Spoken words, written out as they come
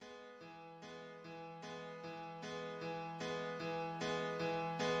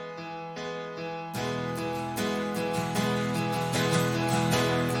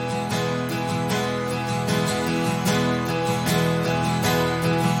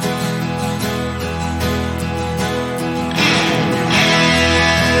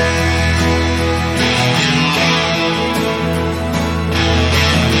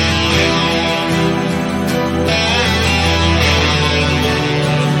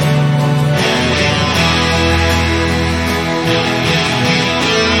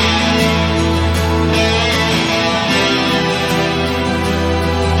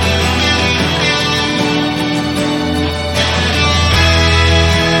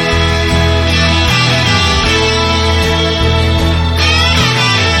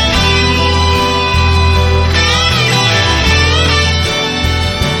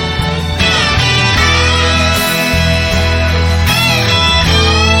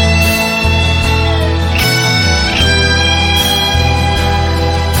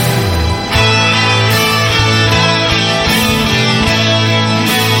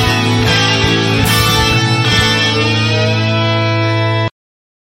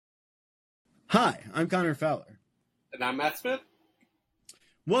Hi, I'm Connor Fowler. And I'm Matt Smith.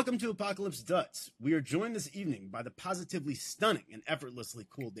 Welcome to Apocalypse Duds. We are joined this evening by the positively stunning and effortlessly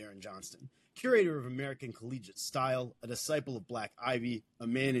cool Darren Johnston, curator of American collegiate style, a disciple of Black Ivy, a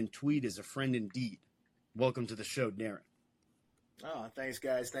man in tweed is a friend indeed. Welcome to the show, Darren. Oh, thanks,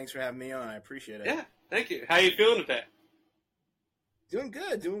 guys. Thanks for having me on. I appreciate it. Yeah, thank you. How you feeling today? Doing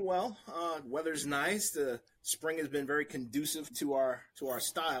good, doing well. Weather's nice. The spring has been very conducive to our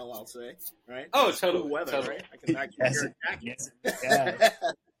style, I'll say. Right? Oh, totally. Cool weather, totally. right? I can actually wear a jacket.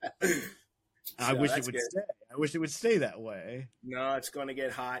 Yes. I wish it would good. stay. I wish it would stay that way. No, it's going to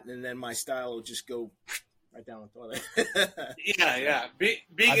get hot, and then my style will just go right down the toilet. Yeah.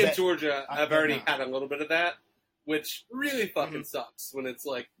 Being in Georgia, I've already had a little bit of that, which really fucking sucks when it's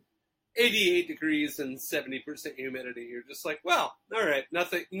like 88 degrees and 70% humidity. You're just like, well, all right,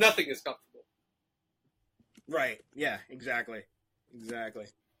 nothing is comfortable. Right. Yeah, exactly.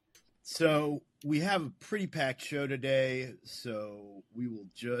 So we have a pretty packed show today, so we will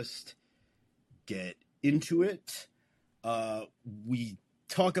just get into it. We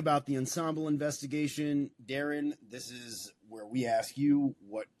talk about the ensemble investigation. Darren, this is where we ask you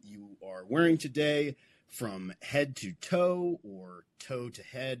what you are wearing today, from head to toe or toe to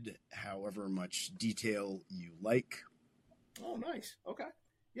head, however much detail you like. Oh, nice. Okay.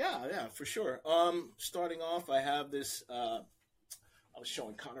 Yeah, for sure. Starting off, I have this, I was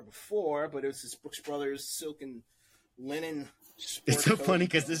showing Connor before, but it was this Brooks Brothers silk and linen sport It's so coat. funny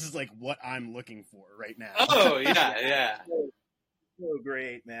because this is like what I'm looking for right now. Oh, yeah. So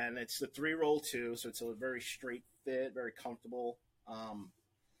great, man. It's the 3-roll too, so it's a very straight fit, very comfortable.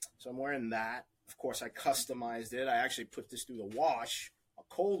 So I'm wearing that. Of course, I customized it. I actually put this through the wash, a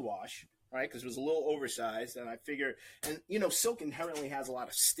cold wash, right? Because it was a little oversized, and I figured, and silk inherently has a lot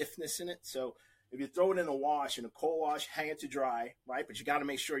of stiffness in it. So if you throw it in a wash, in a cold wash, hang it to dry, right? But you got to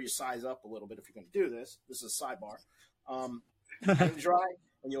make sure you size up a little bit if you're going to do this. This is a sidebar. Hang it dry,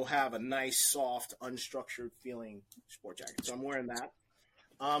 and you'll have a nice, soft, unstructured feeling sport jacket. So I'm wearing that.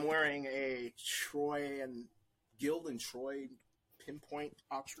 I'm wearing a Troy and Guild and Troy pinpoint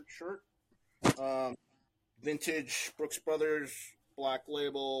Oxford shirt. Vintage Brooks Brothers Black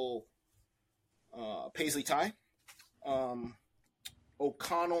Label paisley tie.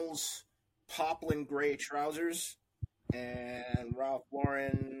 O'Connell's poplin gray trousers and Ralph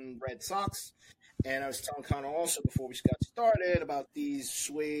Lauren red socks. And I was telling Connor also before we got started about these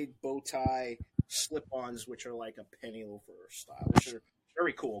suede bow tie slip-ons, which are like a penny loafer style, which are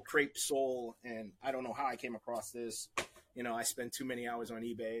very cool. Crepe sole, and I don't know how I came across this. I spend too many hours on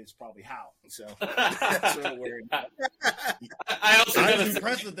eBay. It's probably how. So that's what I'm wearing. I was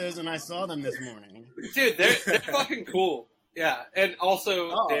impressed with those, and I saw them this morning. Dude, they're fucking cool. Yeah, and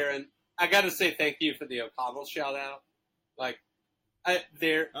also, Darren, I got to say thank you for the O'Connell shout out. Like,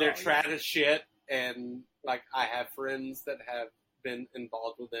 they're trad as shit, and like I have friends that have been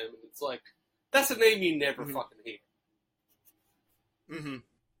involved with them, and it's like that's a name you never fucking hear. Mm-hmm.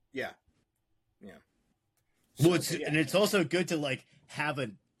 Yeah. Well, and it's also good to like have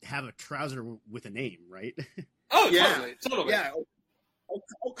a trouser with a name, right? Oh, totally. Yeah,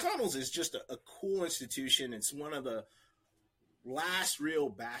 O'Connell's is just a cool institution. It's one of the last real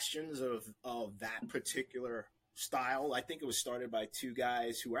bastions of that particular style. I think it was started by two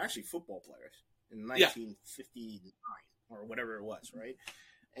guys who were actually football players in 1959 or whatever it was, right?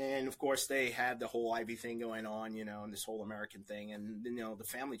 And of course, they had the whole Ivy thing going on, and this whole American thing, and the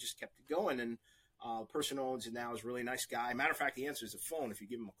family just kept it going. And the person who owns it now is a really nice guy. Matter of fact, he answers the phone if you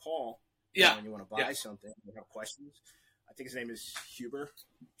give him a call. When you want to buy something, you have questions. I think his name is Huber,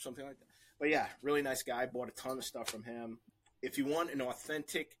 something like that. But yeah, really nice guy. Bought a ton of stuff from him. If you want an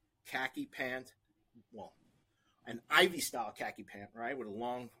authentic khaki pant, well, an Ivy style khaki pant, right, with a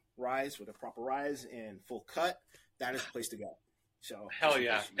long rise, with a proper rise and full cut, that is the place to go. So hell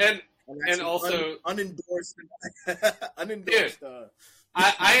yeah, and also unendorsed. Dude,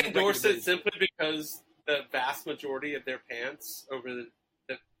 I endorse it simply because the vast majority of their pants over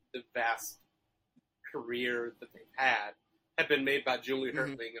the vast career that they've had have been made by Julie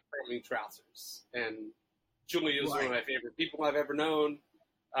Hertling of Hertling Trousers, and Julie is one of my favorite people I've ever known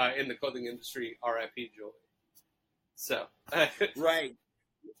in the clothing industry. R.I.P. Julie. So right.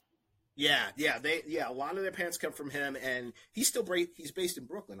 Yeah. A lot of their pants come from him, and he's based in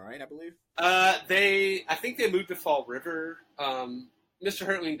Brooklyn, right? I believe. I think they moved to Fall River. Mr.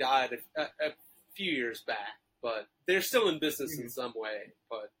 Hertling died a few years back, but they're still in business in some way.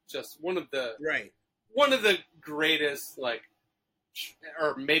 But just one of the greatest, like,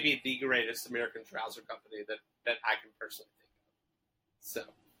 or maybe the greatest American trouser company that I can personally think of.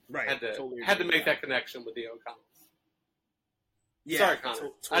 So Right. Had to make that connection with the O'Connells. Yeah, Sorry, Connor.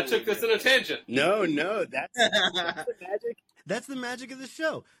 I took this in a tangent. No, that's the magic. That's the magic of the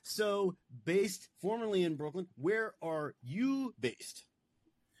show. So, based formerly in Brooklyn, where are you based?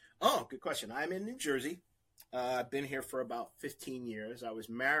 Oh, good question. I'm in New Jersey. I've been here for about 15 years. I was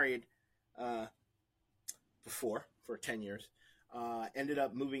married before for 10 years. Ended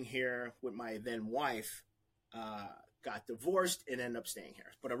up moving here with my then wife. Got divorced and ended up staying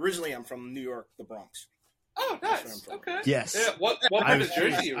here. But originally, I'm from New York, the Bronx. Oh, nice. Okay. Yes. Yeah, what part of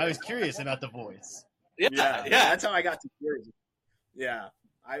Jersey? I was curious about the voice. Yeah. That's how I got to Jersey. Yeah.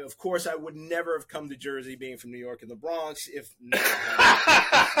 Of course, I would never have come to Jersey being from New York and the Bronx if not.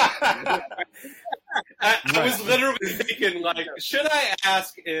 I was literally thinking, like, should I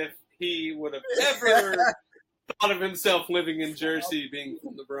ask if he would have ever thought of himself living in Jersey being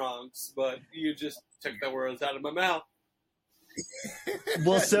from the Bronx? But you just took the words out of my mouth.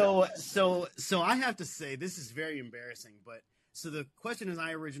 Well, so I have to say this is very embarrassing, but so the question as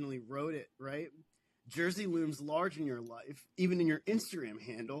I originally wrote it, right? Jersey looms large in your life, even in your Instagram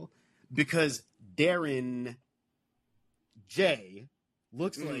handle, because Darren J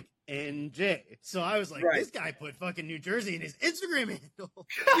looks like NJ. So I was like, this guy put fucking New Jersey in his Instagram handle.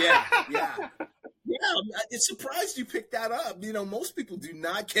 Yeah. It's surprised you picked that up. You know, most people do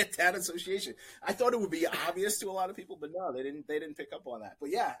not get that association. I thought it would be obvious to a lot of people, but no, they didn't pick up on that. But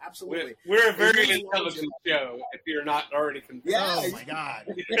yeah, absolutely. We're a very intelligent show, if you're not already confused. Yeah. Oh my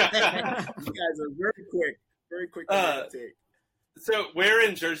God. You guys are very quick to take. So where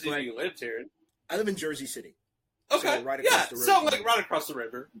in Jersey do you live, Taryn? I live in Jersey City. Okay. So right across the river. So like right across the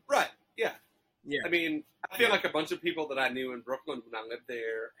river. Right. Yeah. Yeah. I mean, I feel like a bunch of people that I knew in Brooklyn when I lived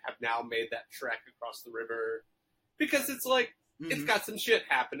there have now made that trek across the river because it's like, it's got some shit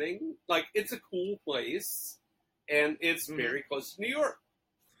happening. Like, it's a cool place, and it's very close to New York.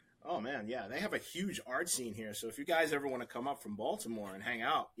 Oh, man, yeah. They have a huge art scene here. So if you guys ever want to come up from Baltimore and hang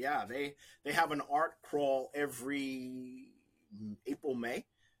out, yeah, they have an art crawl every April, May.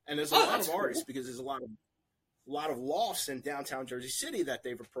 And there's a lot of artists because there's a lot of lofts in downtown Jersey City that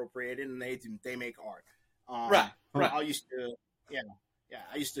they've appropriated, and they make art. Right. I used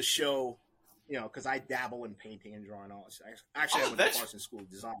to show, you know, because I dabble in painting and drawing all this. Actually, I went to Parsons School of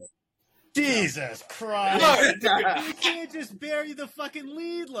Design. Jesus Christ! You can't just bury the fucking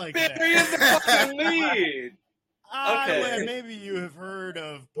lead like that. Bury the fucking lead. Well, maybe you have heard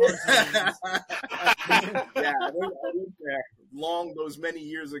of Parsons. Yeah, I went there those many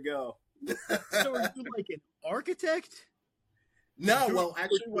years ago. So are you like an architect? No, well,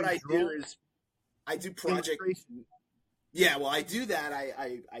 actually, what I do is I do project. Yeah, well, I do that.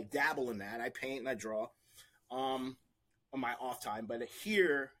 I dabble in that. I paint and I draw on my off time. But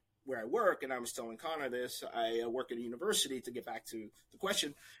here, where I work, and I was telling Connor this, I work at a university, to get back to the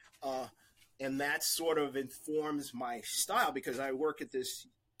question, and that sort of informs my style because I work at this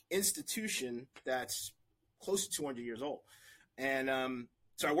institution that's close to 200 years old. And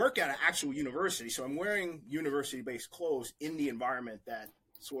so I work at an actual university, so I'm wearing university-based clothes in the environment that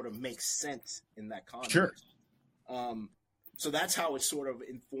sort of makes sense in that context. Sure. So that's how it sort of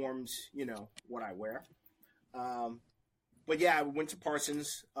informs, you know, what I wear. But yeah, I went to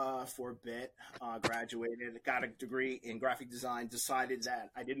Parsons for a bit, graduated, got a degree in graphic design, decided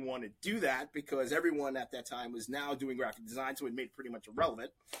that I didn't want to do that because everyone at that time was now doing graphic design, so it made it pretty much irrelevant.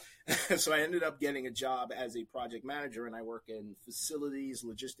 So I ended up getting a job as a project manager, and I work in facilities,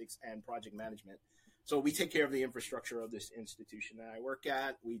 logistics, and project management. So we take care of the infrastructure of this institution that I work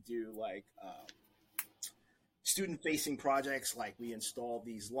at. We do like student-facing projects, like we installed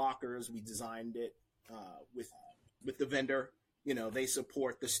these lockers. We designed it with the vendor. You know, they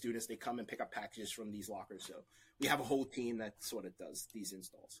support the students. They come and pick up packages from these lockers. So we have a whole team that sort of does these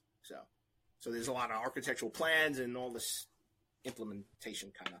installs. So there's a lot of architectural plans and all this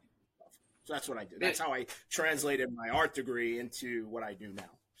implementation kind of stuff. So that's what I do. That's how I translated my art degree into what I do now.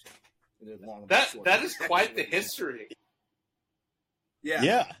 So, that is quite the history.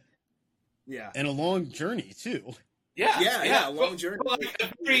 Yeah. And a long journey too. Yeah, a long journey. Like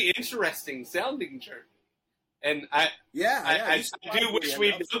a very interesting sounding journey. And I do wish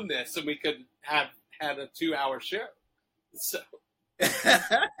we'd done this and we could have had a 2-hour show. So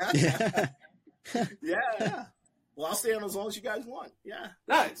yeah. Well, I'll stay on as long as you guys want. Yeah.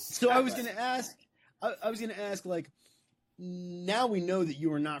 Nice. So I was gonna ask, like, now we know that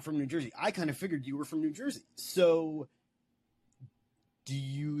you are not from New Jersey. I kind of figured you were from New Jersey. So do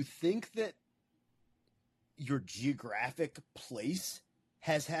you think that your geographic place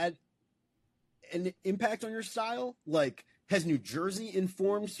has had an impact on your style? Like, has New Jersey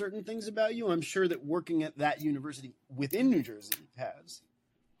informed certain things about you? I'm sure that working at that university within New Jersey has.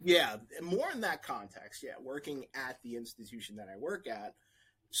 Yeah, more in that context. Yeah, working at the institution that I work at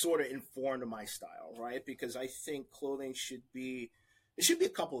sort of informed my style, right? Because I think clothing should be, it should be a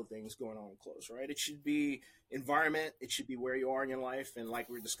couple of things going on in clothes, right? It should be environment, it should be where you are in your life, and like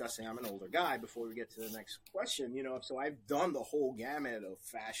we were discussing, I'm an older guy. Before we get to the next question, so I've done the whole gamut of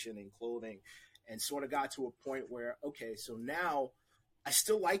fashion and clothing, and sort of got to a point where, okay, so now I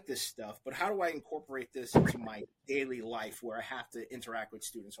still like this stuff, but how do I incorporate this into my daily life where I have to interact with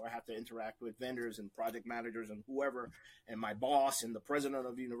students, or I have to interact with vendors and project managers and whoever, and my boss and the president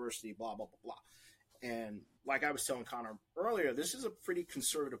of the university, blah, blah, blah, blah. And like I was telling Connor earlier, this is a pretty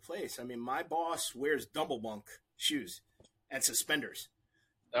conservative place. I mean, my boss wears double bunk shoes and suspenders.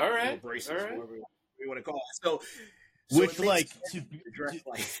 All right. Braces, all right. Whatever you want to call it. So which, like, to dress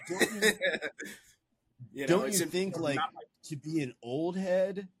like. Don't you think, like, to be an old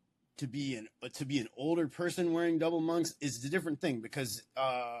head, to be an older person wearing double monks is a different thing, because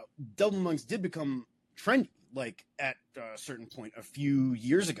double monks did become trendy, like, at a certain point a few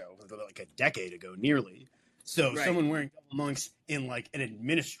years ago, like a decade ago, nearly. So right. Someone wearing double monks in, like, an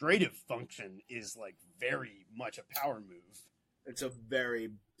administrative function is, like, very much a power move. It's a very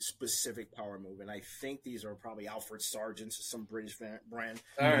specific power move, and I think these are probably Alfred Sargent's, some British brand.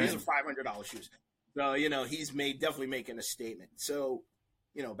 These are $500 shoes. So, he's definitely making a statement. So,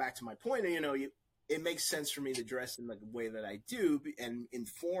 back to my point, it makes sense for me to dress in the way that I do, and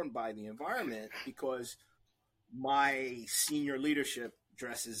informed by the environment, because my senior leadership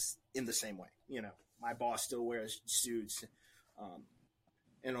dresses in the same way. My boss still wears suits,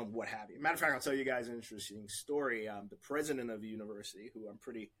 and what have you. Matter of fact, I'll tell you guys an interesting story. The president of the university, who I'm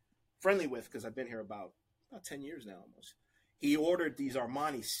pretty friendly with because I've been here about 10 years now almost, he ordered these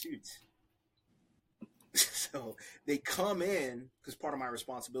Armani suits. So they come in, because part of my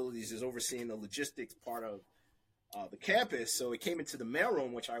responsibilities is overseeing the logistics part of the campus. So it came into the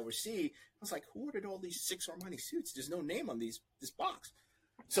mailroom, which I oversee. I was like, who ordered all these 6 Armani suits? There's no name on this box.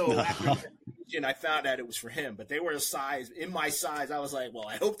 So after I found out it was for him, but they were in my size. I was like, well,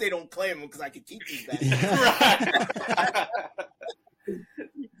 I hope they don't claim them, because I could keep these back.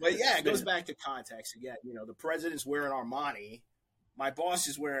 But yeah, it goes back to context again. The president's wearing Armani. My boss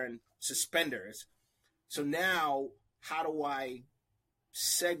is wearing suspenders. So now, how do I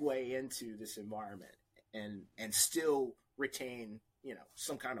segue into this environment and still retain,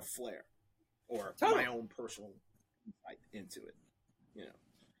 some kind of flair, or my own personal insight into it, Yeah.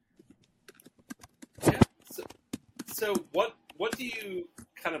 So what do you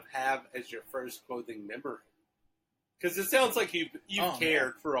kind of have as your first clothing memory? Because it sounds like you've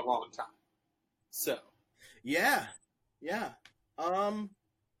cared for a long time. So. Yeah.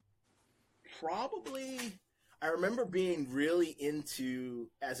 Probably, I remember being really into,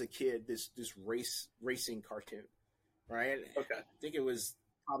 as a kid, this racing cartoon, right? Okay. I think it was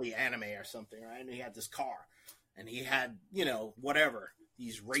probably anime or something, right? And he had this car, and he had, whatever,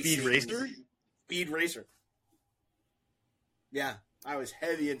 these racing... Speed Racer. Yeah, I was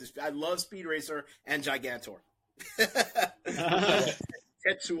heavy into... I love Speed Racer and Gigantor.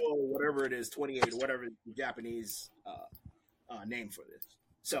 Tetsuo, whatever it is, 28, whatever the Japanese name for this.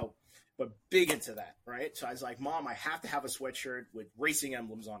 So... but big into that, right? So I was like, Mom, I have to have a sweatshirt with racing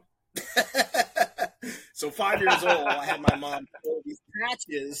emblems on it. So 5 years old, I had my mom put all these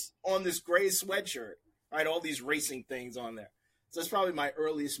patches on this gray sweatshirt, right? All these racing things on there. So that's probably my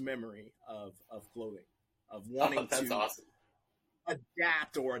earliest memory of clothing, of wanting to awesome.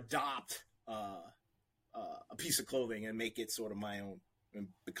 Adapt or adopt a piece of clothing and make it sort of my own and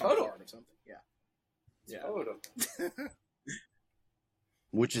become part of something. Yeah.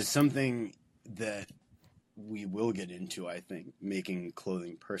 Which is something that we will get into, I think, making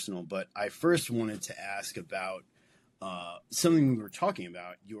clothing personal. But I first wanted to ask about something we were talking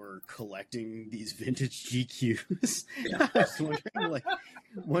about. You're collecting these vintage GQs. I was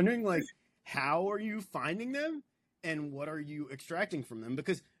wondering, how are you finding them, and what are you extracting from them?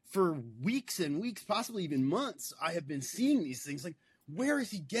 Because for weeks and weeks, possibly even months, I have been seeing these things. Like, where is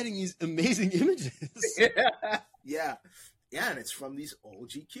he getting these amazing images? Yeah. Yeah, and it's from these old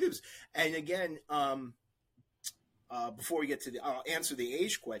GQs. And again, before we get to I'll answer the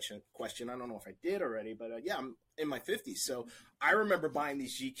age question. I don't know if I did already, but I'm in my 50s. So I remember buying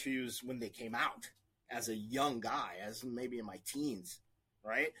these GQs when they came out as a young guy, as maybe in my teens,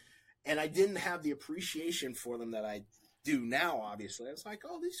 right? And I didn't have the appreciation for them that I do now, obviously. I was like,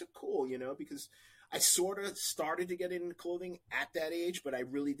 oh, these are cool, because I sort of started to get into clothing at that age, but I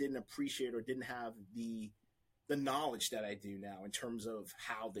really didn't appreciate or didn't have the knowledge that I do now in terms of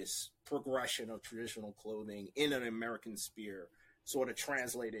how this progression of traditional clothing in an American sphere sort of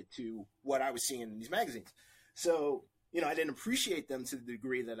translated to what I was seeing in these magazines. So I didn't appreciate them to the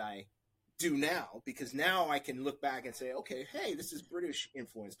degree that I do now, because now I can look back and say, okay, hey, this is British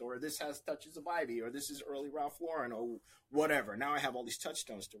influenced, or this has touches of Ivy, or this is early Ralph Lauren, or whatever. Now I have all these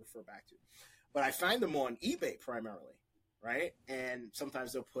touchstones to refer back to. But I find them on eBay primarily, right? And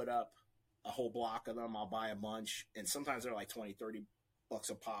sometimes they'll put up a whole block of them. I'll buy a bunch, and sometimes they're like 20, 30 bucks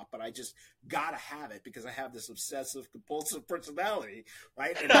a pop, but I just gotta have it because I have this obsessive compulsive personality,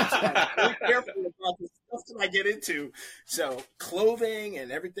 right? And that's why I'm very careful about the stuff that I get into. So clothing and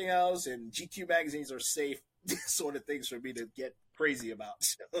everything else and GQ magazines are safe sort of things for me to get crazy about.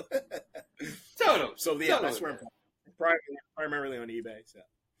 Totally. So yeah, totally. That's where I'm primarily on eBay, so.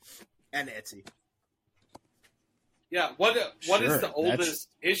 And Etsy. Yeah, what is the oldest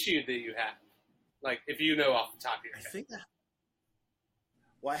issue that you have? Like, if you know off the top of your head.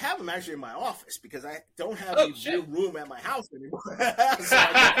 I have them actually in my office because I don't have a real room at my house anymore. So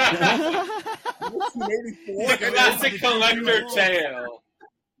classic collector tale.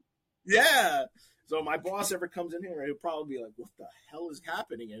 Yeah. So my boss ever comes in here, he'll probably be like, what the hell is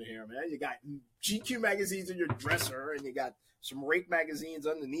happening in here, man? You got GQ magazines in your dresser, and you got some Rake magazines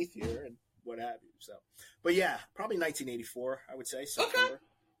underneath here, and what have you. So, but yeah, probably 1984, I would say. September.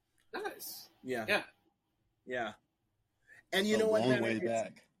 Okay. Nice. Yeah. Yeah. Yeah. And you know what? Long way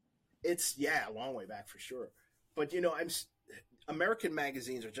back. It's a long way back for sure. But American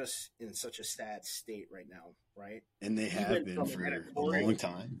magazines are just in such a sad state right now, right? And they have been for a long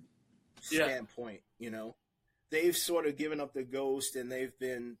time. Standpoint, they've sort of given up the ghost, and they've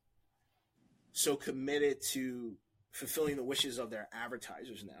been so committed to fulfilling the wishes of their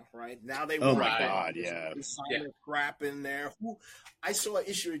advertisers now, right? Now they want designer crap in there. I saw an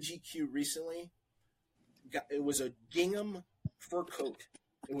issue of GQ recently. It was a gingham fur coat.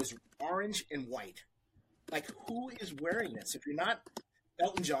 It was orange and white. Like, who is wearing this? If you're not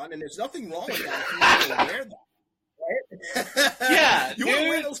Elton John, and there's nothing wrong with that if you want to wear that, right? Yeah, you want to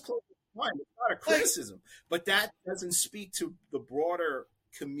wear those clothes, fine. It's not a criticism, but that doesn't speak to the broader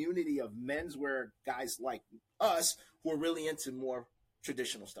community of menswear guys like us who are really into more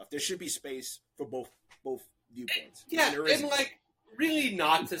traditional stuff. There should be space for both viewpoints. Yeah, and like, really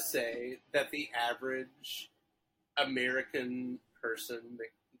not to say that the average American person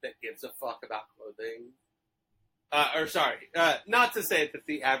that gives a fuck about clothing, not to say that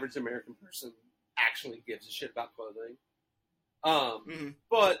the average American person actually gives a shit about clothing.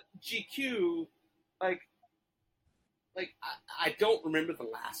 But GQ, like I don't remember the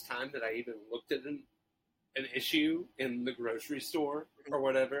last time that I even looked at an issue in the grocery store or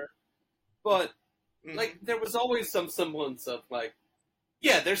whatever. But like, there was always some semblance of like,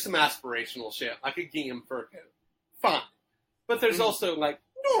 yeah, there's some aspirational shit, like a gingham fur coat. Fine. But there's also like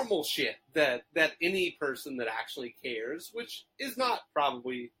normal shit that any person that actually cares, which is not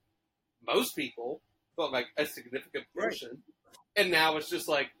probably most people, but like a significant portion. Right. And now it's just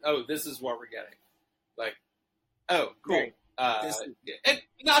like, oh, this is what we're getting. Like, oh, cool. Right. And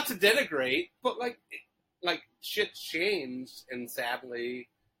not to denigrate, but like shit changed, and sadly,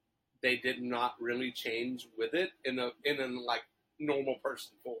 they did not really change with it in a like normal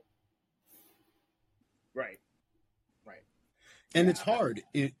person form. Right. And it's hard.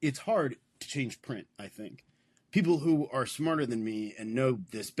 It's hard to change print, I think. People who are smarter than me and know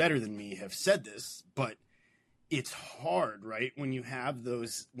this better than me have said this, but it's hard, right? When you have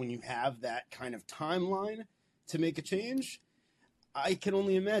that kind of timeline to make a change, I can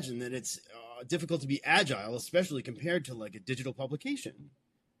only imagine that it's difficult to be agile, especially compared to like a digital publication,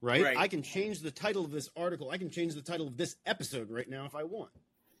 right? I can change the title of this article. I can change the title of this episode right now if I want.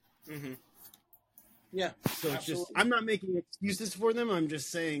 Mm-hmm. Yeah. So it's just, I'm not making excuses for them. I'm just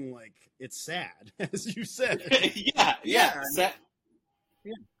saying, like, it's sad, as you said. Yeah.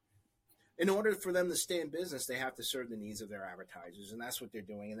 In order for them to stay in business, they have to serve the needs of their advertisers, and that's what they're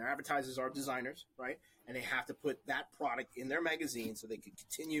doing. And their advertisers are designers, right? And they have to put that product in their magazine so they can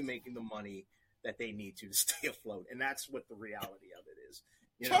continue making the money that they need to stay afloat. And that's what the reality of it is.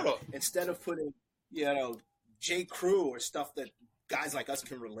 Totally. Instead of putting, J. Crew or stuff that guys like us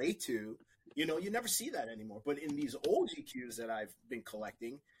can relate to, you never see that anymore. But in these old GQs that I've been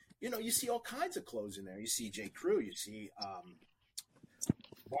collecting, you see all kinds of clothes in there. You see J. Crew, you see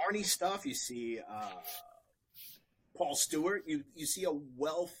Barney stuff, you see Paul Stewart, you see a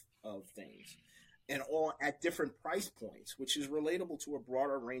wealth of things, and all at different price points, which is relatable to a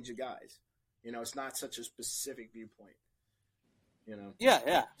broader range of guys. It's not such a specific viewpoint.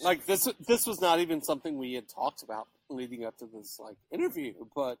 Yeah. Like this was not even something we had talked about leading up to this like interview,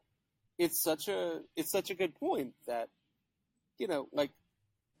 but it's such a good point that like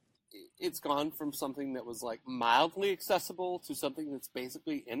it's gone from something that was like mildly accessible to something that's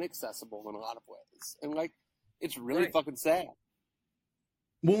basically inaccessible in a lot of ways. And like It's really fucking sad.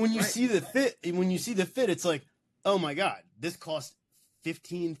 Well, when you see the fit, it's like, oh my God, this cost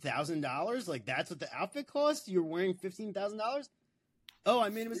 $15,000. Like that's what the outfit cost. You're wearing $15,000. Oh, I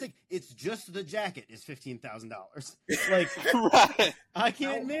made a mistake. It's just the jacket is $15,000. Like, Right. I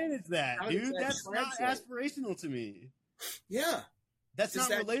can't manage that, dude. That's not aspirational to me. Yeah. That's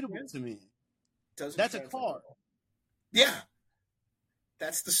not relatable to me. That's a car. Yeah.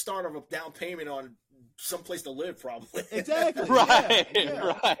 That's the start of a down payment on someplace to live, probably. Exactly. Right.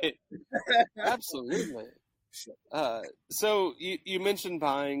 Yeah. Right. Absolutely. So you mentioned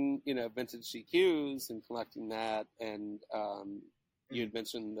buying, vintage CQs and collecting that, and you had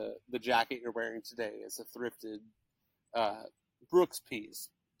mentioned the jacket you're wearing today is a thrifted Brooks piece.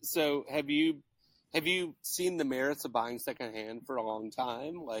 So have you seen the merits of buying secondhand for a long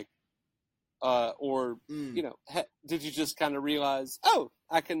time? Like, did you just kind of realize, oh,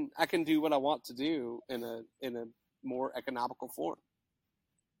 I can do what I want to do in a more economical form?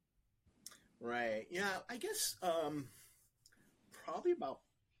 Right. Yeah, I guess probably about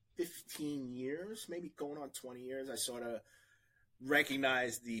 15 years, maybe going on 20 years, I sort of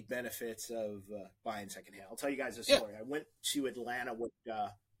recognized the benefits of buying secondhand. I'll tell you guys a story. I went to Atlanta with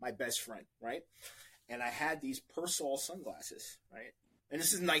my best friend, right? And I had these Persol sunglasses, right? And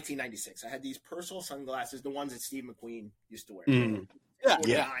this is 1996. I had these Persol sunglasses, the ones that Steve McQueen used to wear.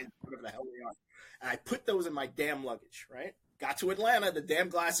 Yeah. Whatever the hell they are. And I put those in my damn luggage, right? Got to Atlanta, the damn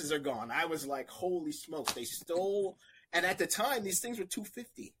glasses are gone. I was like, holy smokes, they stole. And at the time, these things were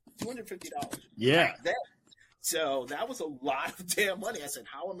 $250. Yeah. So that was a lot of damn money. I said,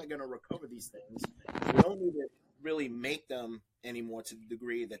 how am I going to recover these things? We don't need to really make them anymore to the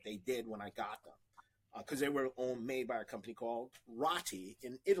degree that they did when I got them. Because they were made by a company called Ratti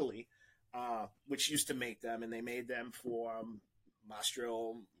in Italy, which used to make them. And they made them for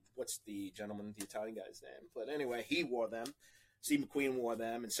Mastro. What's the Italian guy's name? But anyway, he wore them. Steve McQueen wore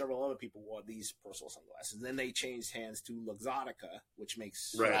them, and several other people wore these Persol sunglasses. Then they changed hands to Luxottica, which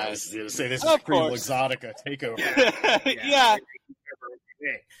makes right. I was going to say this is pre-Luxottica takeover. Yeah.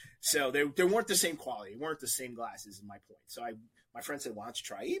 So they weren't the same quality, weren't the same glasses. Is my point. So my friend said, "Why don't you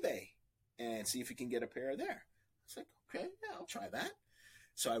try eBay and see if you can get a pair there?" I was like, "Okay, yeah, I'll try that."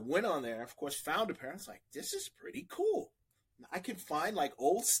 So I went on there, of course, found a pair. I was like, "This is pretty cool." I can find like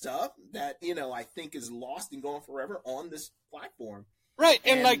old stuff that, I think is lost and gone forever on this platform. Right.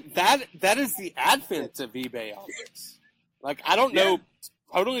 And like that is the advent of eBay almost. Like, I don't know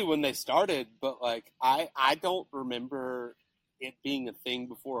totally when they started, but like, I don't remember it being a thing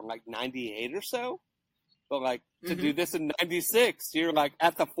before like 98 or so, but like to do this in 96, you're like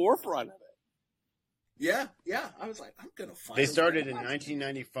at the forefront of it. Yeah. I was like, I'm going to find They started in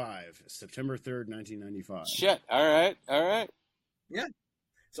 1995, September 3rd, 1995. Shit. All right. Yeah.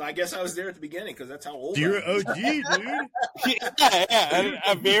 So I guess I was there at the beginning because that's how old You're an OG, dude. Yeah.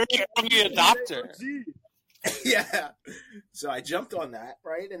 A very early adopter. Yeah. So I jumped on that,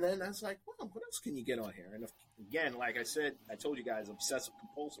 right? And then I was like, well, what else can you get on here? And again, like I said, I told you guys, obsessive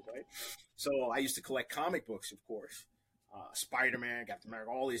compulsive, right? So I used to collect comic books, of course. Spider-Man, Captain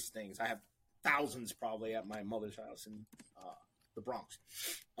America, all these things. I have thousands probably at my mother's house in the Bronx.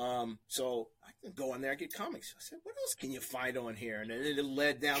 So I can go in there and get comics. I said, what else can you find on here? And then it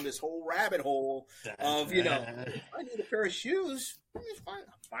led down this whole rabbit hole of, I need a pair of shoes. Let me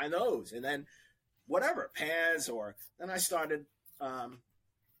find those. And then whatever, pants then I started,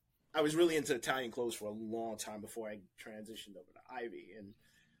 I was really into Italian clothes for a long time before I transitioned over to Ivy and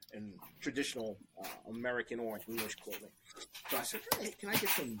traditional American or English clothing. So I said, hey, can I get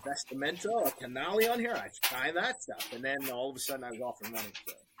some vestimenta or canali on here? I find that stuff. And then all of a sudden I was off and running.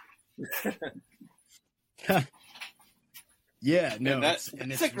 Yeah, no.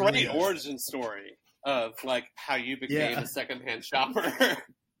 And it's a great really origin story of like how you became a secondhand shopper.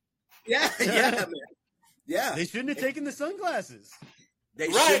 Yeah, man. Yeah. They shouldn't have taken the sunglasses. They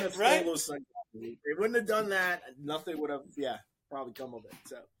shouldn't have stolen those sunglasses. They wouldn't have done that. Nothing would have, probably come of it.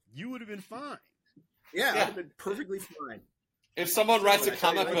 So you would have been fine. Yeah, I would have been perfectly fine. If someone writes a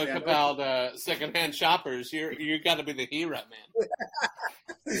comic book about secondhand shoppers, you got to be the hero,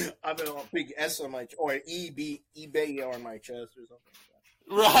 man. I've been a big S on my or eBay on my chest or something.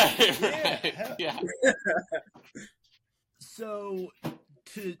 Right. Yeah. So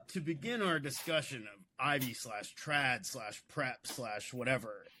to begin our discussion of Ivy /trad /prep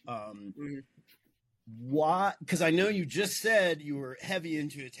 /whatever, why? Because I know you just said you were heavy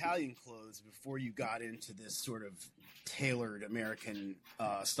into Italian clothes before you got into this sort of tailored American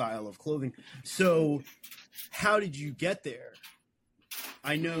style of clothing. So how did you get there?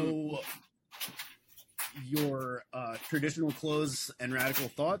 I know your traditional clothes and radical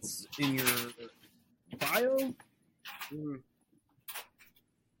thoughts in your bio.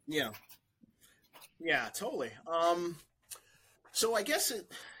 Yeah, totally. So I guess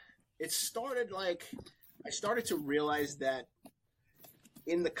it started like I started to realize that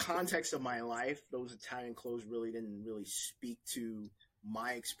in the context of my life, those Italian clothes didn't really speak to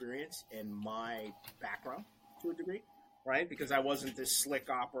my experience and my background to a degree, right? Because I wasn't this slick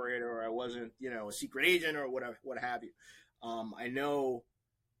operator, or I wasn't, a secret agent or whatever, what have you. I know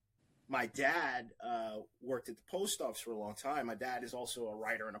my dad worked at the post office for a long time. My dad is also a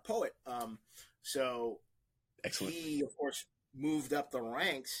writer and a poet. So Excellent. He, of course, moved up the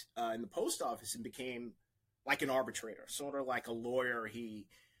ranks in the post office and became like an arbitrator, sort of like a lawyer. He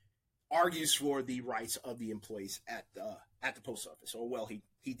argues for the rights of the employees at the post office, or well,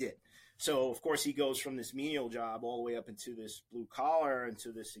 he did. So of course he goes from this menial job all the way up into this blue collar,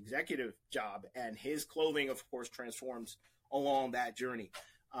 into this executive job, and his clothing, of course, transforms along that journey.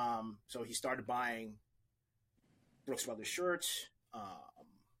 So he started buying Brooks Brothers shirts,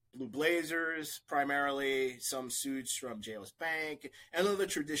 blue blazers, primarily some suits from JLS Bank, and other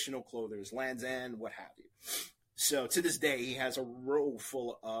traditional clothers, Land's End, what have you. So to this day, he has a row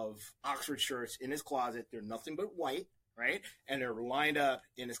full of Oxford shirts in his closet. They're nothing but white, right? And they're lined up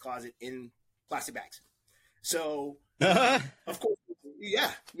in his closet in plastic bags. So, of course,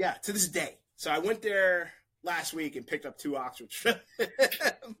 yeah, to this day. So I went there last week and picked up 2 Oxford shirts,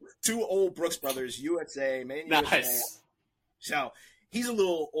 2 old Brooks Brothers, USA, made in Nice. USA. So he's a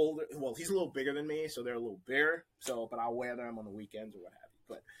little older. Well, he's a little bigger than me, so they're a little bigger. So, but I'll wear them on the weekends or what have you.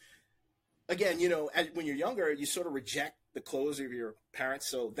 But again, when you're younger, you sort of reject the clothes of your parents.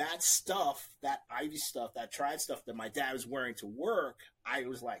 So that stuff, that Ivy stuff, that Triad stuff that my dad was wearing to work, I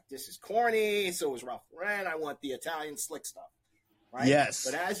was like, this is corny. So was Ralph Lauren. I want the Italian slick stuff, right? Yes.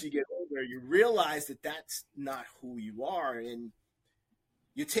 But as you get older, you realize that that's not who you are, and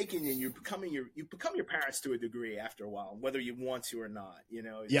you're taking and you become your parents to a degree after a while, whether you want to or not.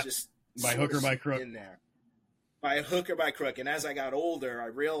 It's just by hook or by crook in there. By hook or by crook. And as I got older, I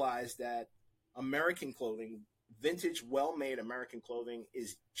realized that American clothing, vintage, well-made American clothing,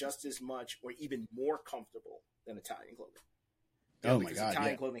 is just as much or even more comfortable than Italian clothing. Oh my God!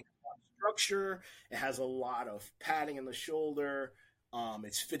 Italian clothing has a lot of structure. It has a lot of padding in the shoulder.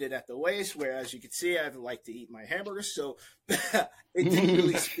 It's fitted at the waist, where, as you can see, I like to eat my hamburgers, so it didn't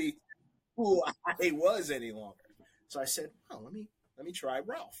really speak to who I was any longer. So I said, "Oh, let me try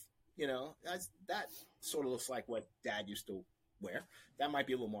Ralph." That sort of looks like what Dad used to wear. That might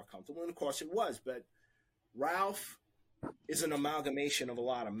be a little more comfortable, and of course it was. But Ralph is an amalgamation of a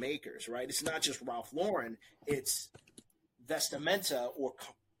lot of makers, right? It's not just Ralph Lauren; it's Vestimenta or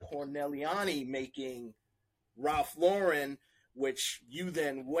Corneliani making Ralph Lauren, which you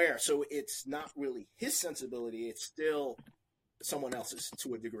then wear. So it's not really his sensibility. It's still someone else's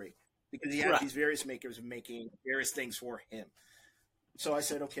to a degree, because he has these various makers making various things for him. So I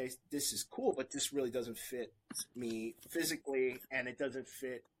said, okay, this is cool, but this really doesn't fit me physically, and it doesn't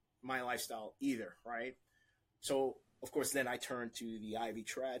fit my lifestyle either, right? So, of course, then I turned to the Ivy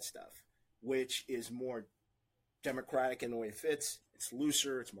Trad stuff, which is more democratic in the way it fits. It's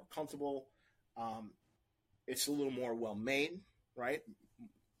looser. It's more comfortable. It's a little more well-made, right?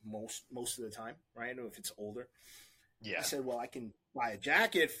 Most of the time, right? If it's older. Yeah. I said, well, I can buy a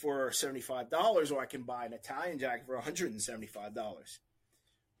jacket for $75, or I can buy an Italian jacket for $175.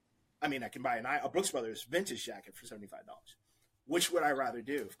 I mean, I can buy a Brooks Brothers vintage jacket for $75. Which would I rather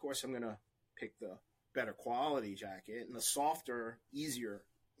do? Of course, I'm going to pick the better quality jacket and the softer, easier,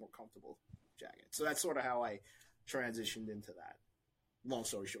 more comfortable jacket. So that's sort of how I transitioned into that. Long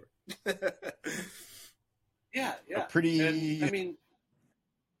story short. Yeah.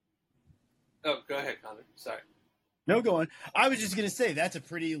 Oh, go ahead, Connor. Sorry. No, go on. I was just going to say that's a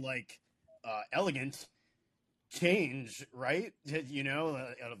pretty elegant change, right?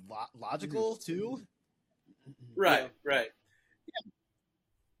 Logical too. Right.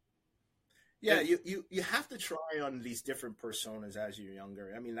 Yeah, you have to try on these different personas as you're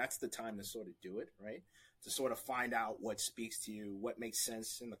younger. I mean, that's the time to sort of do it, right? To sort of find out what speaks to you, what makes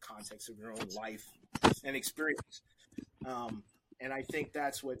sense in the context of your own life and experience. And I think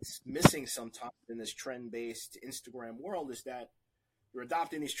that's what's missing sometimes in this trend-based Instagram world, is that you're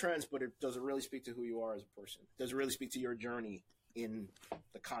adopting these trends, but it doesn't really speak to who you are as a person. It doesn't really speak to your journey in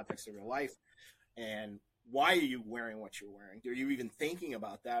the context of your life. And why are you wearing what you're wearing? Are you even thinking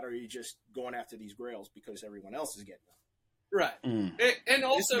about that, or are you just going after these grails because everyone else is getting them? Right. And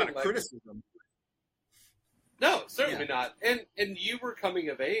also, it's not a criticism. No, certainly not. And you were coming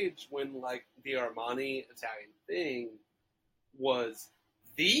of age when the Armani Italian thing was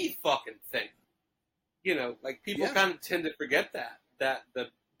the fucking thing. People kind of tend to forget that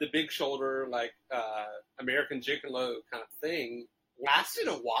the the big shoulder, like American Gigolo kind of thing lasted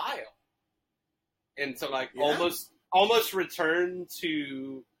a while. And so like almost return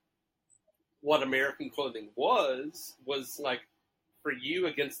to what American clothing was like for you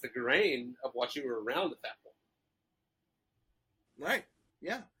against the grain of what you were around at that point. Right.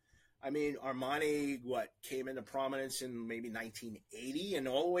 Yeah. I mean, Armani, came into prominence in maybe 1980 and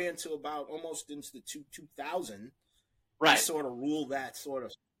all the way until about almost into the 2000. Right. Sort of rule that sort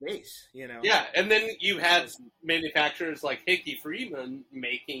of space, you know? Yeah. And then you had manufacturers like Hickey Freeman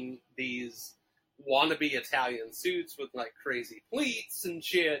making these wannabe Italian suits with like crazy pleats and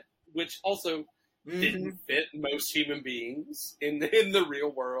shit, which also didn't fit most human beings in the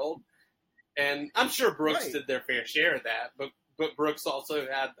real world. And I'm sure Brooks did their fair share of that, but Brooks also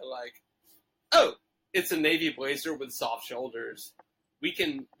had the like, oh, it's a navy blazer with soft shoulders. We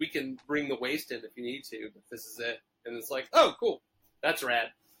can bring the waist in if you need to, but this is it. And it's like, oh, cool, that's rad.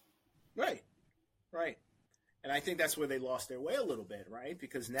 Right. And I think that's where they lost their way a little bit, right?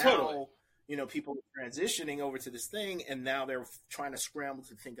 Because now, people are transitioning over to this thing, and now they're trying to scramble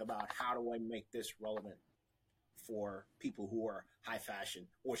to think about how do I make this relevant for people who are high fashion,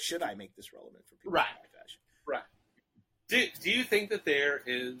 or should I make this relevant for people who are high fashion? Right. Do you think that there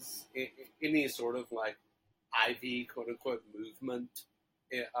is any sort of like IV quote unquote movement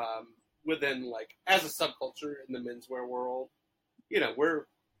within like as a subculture in the menswear world? We're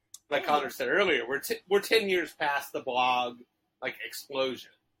like Connor said earlier, we're 10 years past the blog like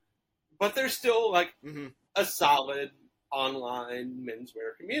explosion, but there's still like a solid online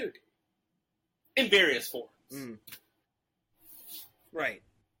menswear community in various forms. Right.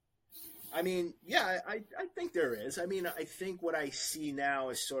 I mean, yeah, I think there is. I mean, I think what I see now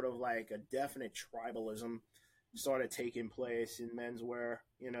is sort of like a definite tribalism sort of taking place in menswear.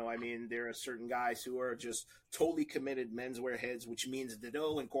 I mean, there are certain guys who are just totally committed menswear heads, which means that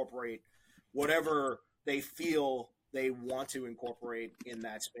they'll incorporate whatever they feel they want to incorporate in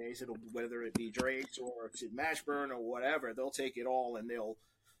that space. Whether it be Drake's or Sid Mashburn or whatever, they'll take it all and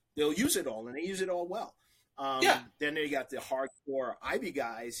they'll use it all, and they use it all well. Then they got the hardcore Ivy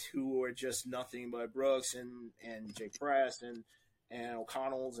guys who are just nothing but Brooks and J Press and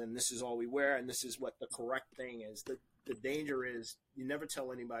O'Connell's, and this is all we wear, and this is what the correct thing is. The danger is you never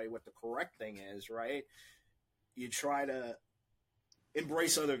tell anybody what the correct thing is, right? You try to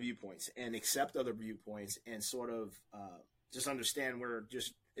embrace other viewpoints and accept other viewpoints and sort of just understand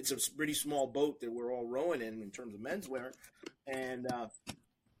it's a pretty small boat that we're all rowing in terms of menswear, and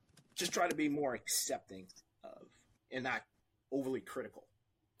just try to be more accepting of and not overly critical.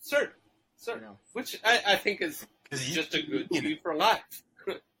 Certain. Which I think is just a good view for life.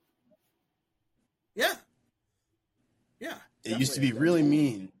 Yeah. It used to be really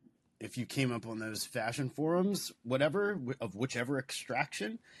mean if you came up on those fashion forums, whatever, of whichever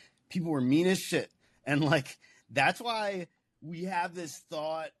extraction, people were mean as shit. And like, that's why we have this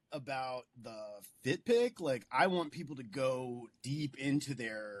thought about the fit pick. Like, I want people to go deep into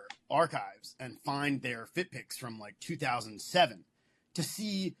their archives and find their fit picks from like 2007 to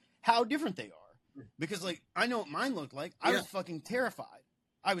see how different they are. Because like, I know what mine looked like. I was fucking terrified.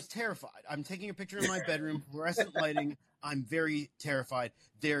 I was terrified. I'm taking a picture in my bedroom, fluorescent lighting. I'm very terrified.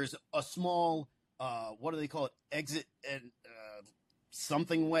 There's a small, what do they call it? Exit and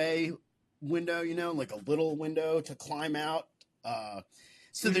something way window, like a little window to climb out.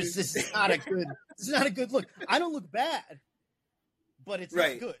 So there's this is not a good look. I don't look bad, but it's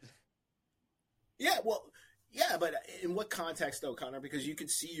not good. Yeah, well, yeah, but in what context though, Connor? Because you can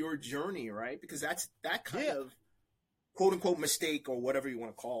see your journey, right? Because that kind of quote unquote mistake or whatever you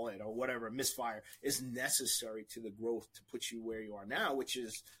want to call it or whatever misfire is necessary to the growth to put you where you are now, which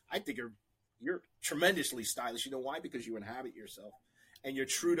is, I think you're tremendously stylish. You know why? Because you inhabit yourself and you're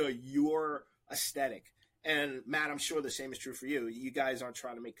true to your aesthetic. And Matt, I'm sure the same is true for you. You guys aren't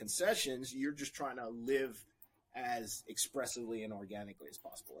trying to make concessions. You're just trying to live as expressively and organically as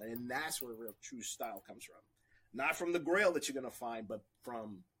possible. And that's where real true style comes from. Not from the grail that you're going to find, but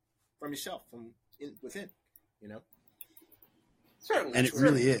from yourself, from within, Certainly. And it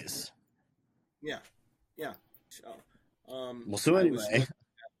really is. Yeah. So, so anyway.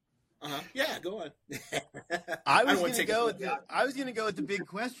 Yeah, go on. I was going to go with the big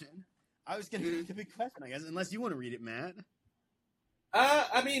question. I was going to make the big question, I guess, unless you want to read it, Matt.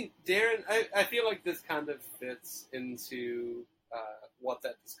 I mean, Darren, I feel like this kind of fits into what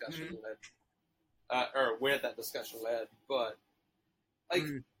that discussion led, or where that discussion led. But,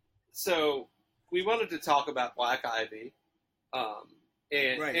 so we wanted to talk about Black Ivy,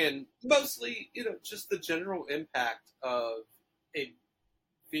 and mostly, just the general impact of a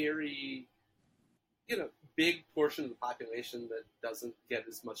very big portion of the population that doesn't get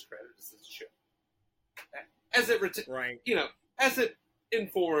as much credit as it should. As it, right. As it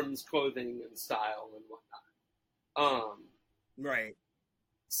informs clothing and style and whatnot. Right.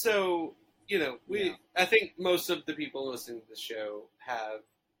 So, I think most of the people listening to the show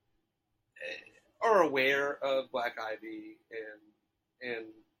are aware of Black Ivy and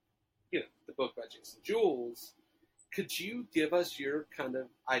the book by Jason Jules. Could you give us your kind of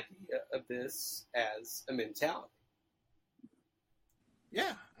idea of this as a mentality?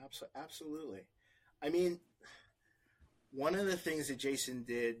 Yeah, absolutely. I mean, one of the things that Jason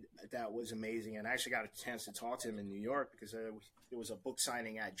did that was amazing, and I actually got a chance to talk to him in New York because there was a book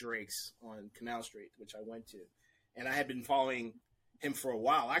signing at Drake's on Canal Street, which I went to. And I had been following him for a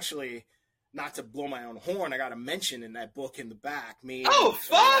while. Actually, not to blow my own horn, I got a mention in that book in the back.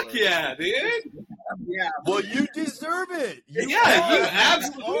 Fuck yeah, dude! Yeah. Well, you deserve it. You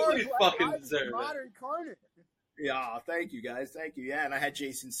absolutely fucking deserve it. Modern incarnate. Yeah, thank you guys. Thank you. Yeah, and I had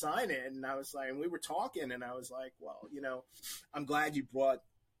Jason sign it, and I was like, and we were talking, and I was like, well, I'm glad you brought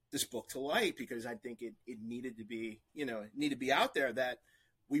this book to light because I think it needed to be, out there, that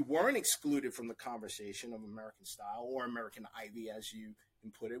we weren't excluded from the conversation of American style or American Ivy, as you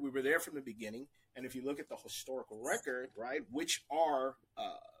put it. We were there from the beginning, and if you look at the historical record, right, which are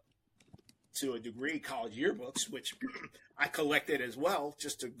to a degree college yearbooks, which I collected as well,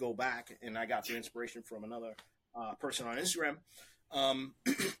 just to go back, and I got the inspiration from another person on Instagram,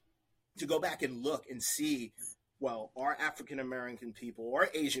 to go back and look and see, well, are African American people or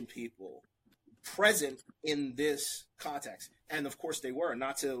Asian people present in this context? And of course they were,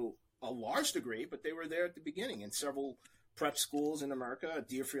 not to a large degree, but they were there at the beginning in several prep schools in America,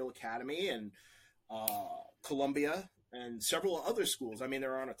 Deerfield Academy and Columbia and several other schools. I mean,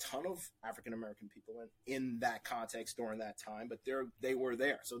 there aren't a ton of African American people in that context during that time, but they were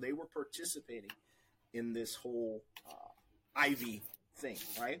there. So they were participating in this whole Ivy thing,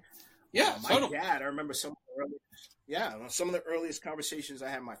 right? Yeah, my dad, I remember some of the earliest conversations I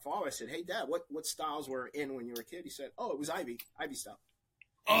had with my father. I said, "Hey, Dad, what styles were in when you were a kid?" He said, "Oh, it was Ivy style."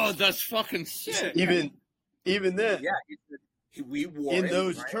 Oh, that's fucking sick. Even then, yeah, we wore in it,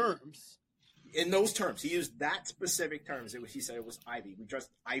 those right? terms. In those terms, he used that specific terms. He said it was Ivy. We dressed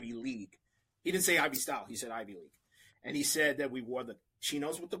Ivy League. He didn't say Ivy style. He said Ivy League, and he said that we wore the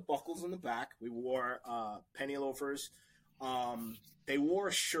chinos with the buckles in the back. We wore penny loafers. They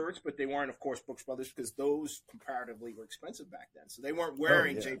wore shirts, but they weren't, of course, Brooks Brothers, because those comparatively were expensive back then. So they weren't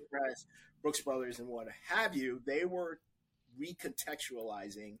wearing J. Press, Brooks Brothers, and what have you. They were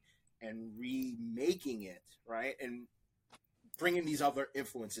recontextualizing and remaking it, right, and bringing these other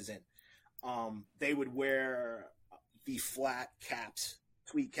influences in. They would wear the flat caps,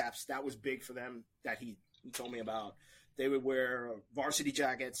 tweed caps. That was big for them, that he told me about. They would wear varsity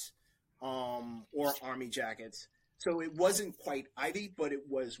jackets or army jackets. So it wasn't quite Ivy, but it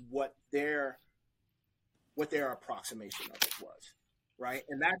was what their approximation of it was, right?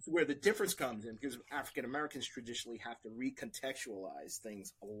 And that's where the difference comes in, because African Americans traditionally have to recontextualize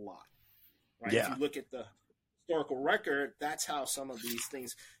things a lot, right? Yeah. If you look at the historical record, that's how some of these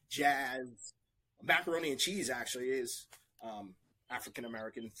things, jazz, macaroni and cheese actually is African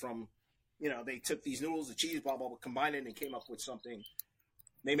American. From, they took these noodles, the cheese, blah, blah, blah, combined it and came up with something.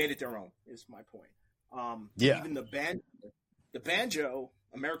 They made it their own, is my point. Even the banjo,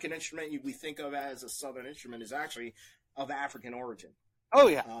 American instrument we think of as a Southern instrument, is actually of African origin. Oh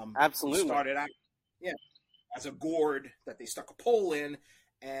yeah, absolutely. Started out, as a gourd that they stuck a pole in,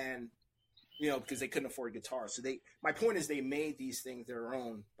 and because they couldn't afford guitars. So my point is, they made these things their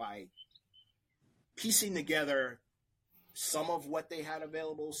own by piecing together some of what they had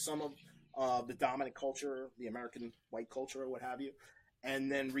available, some of the dominant culture, the American white culture, or what have you,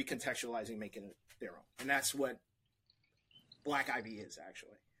 and then recontextualizing, making it their own. And that's what Black Ivy is,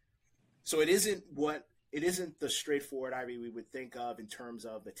 actually. So it isn't the straightforward Ivy we would think of in terms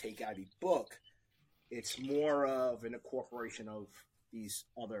of the Take Ivy book. It's more of an incorporation of these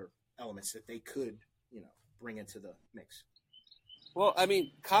other elements that they could, bring into the mix. Well, I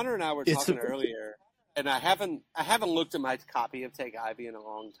mean, Connor and I were talking earlier, and I haven't looked at my copy of Take Ivy in a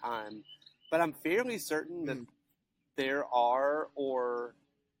long time, but I'm fairly certain that there are, or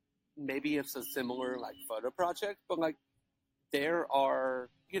maybe it's a similar photo project, but there are,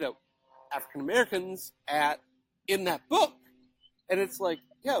 African Americans in that book, and it's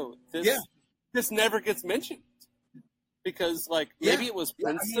this never gets mentioned, because maybe it was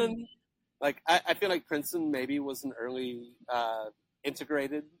Princeton. I feel like Princeton maybe was an early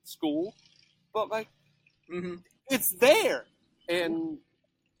integrated school, but it's there, and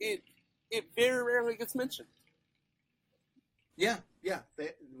it very rarely gets mentioned. Yeah, Yeah,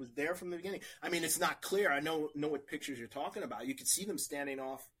 it was there from the beginning. I mean, it's not clear. I know what pictures you're talking about. You could see them standing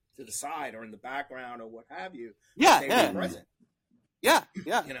off to the side or in the background or what have you. Yeah, they yeah. were present. Yeah.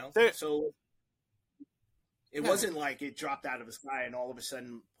 You know, They're, so it wasn't like it dropped out of the sky and all of a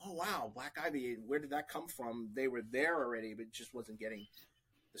sudden, oh wow, Black Ivy. Where did that come from? They were there already, but it just wasn't getting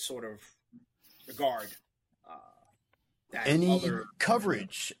the sort of regard. That any other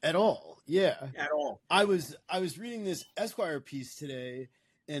coverage at all. Yeah. At all. I was reading this Esquire piece today,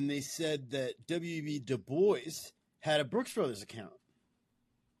 and they said that W.E.B. Du Bois had a Brooks Brothers account.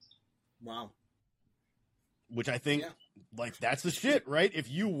 Wow. Which I think, like, that's the shit, right?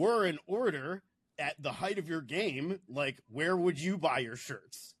 If you were an orator at the height of your game, like, where would you buy your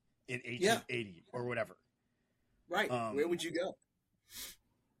shirts in 1880 or whatever? Right. Where would you go?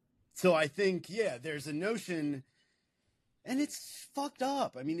 So I think, there's a notion... And it's fucked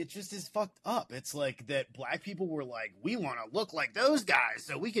up. I mean, it just is fucked up. It's like that black people were like, we want to look like those guys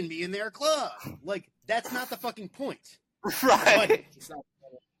so we can be in their club. Like, that's not the fucking point. Right. It's not,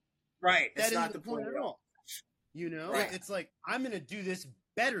 right. That it's not isn't the point at all. You know? Right. It's like, I'm going to do this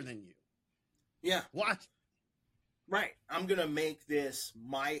better than you. Yeah. Watch. Right. I'm going to make this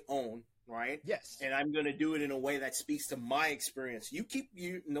my own. Right. Yes. And I'm going to do it in a way that speaks to my experience.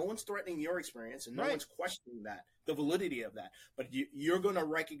 No one's threatening your experience, and no one's questioning that, the validity of that. But you're going to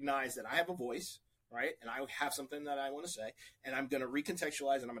recognize that I have a voice, right? And I have something that I want to say, and I'm going to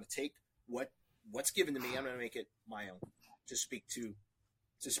recontextualize, and I'm going to take what's given to me. I'm going to make it my own to speak to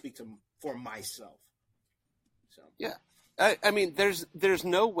for myself. So yeah, I mean, there's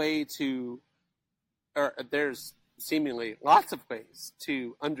no way to, or there's seemingly lots of ways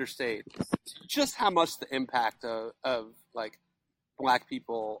to understate just how much the impact of like black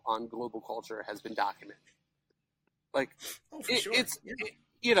people on global culture has been documented. Like,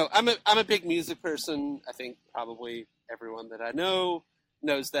 you know, I'm a big music person. I think probably everyone that I know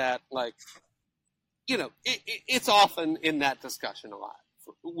knows that. Like, you know, it's often in that discussion a lot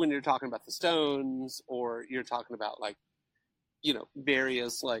when you're talking about the Stones or you're talking about, like, you know,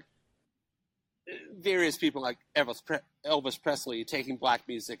 various people like Elvis Presley taking black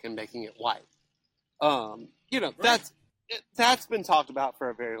music and making it white. You know, that's been talked about for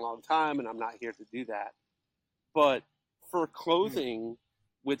a very long time, and I'm not here to do that. But for clothing,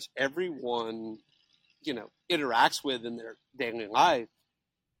 which everyone, you know, interacts with in their daily life,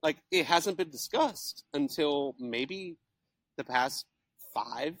 like, it hasn't been discussed until maybe the past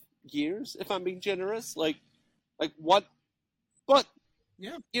 5 years, if I'm being generous. Like what? But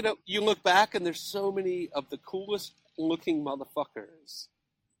yeah, you know, you look back and there's so many of the coolest looking motherfuckers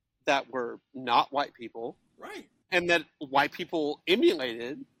that were not white people, right? And that white people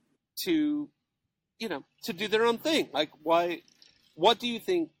emulated to, you know, to do their own thing. Like, why? What do you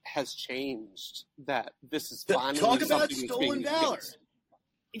think has changed that this is finally talk about something stolen valor?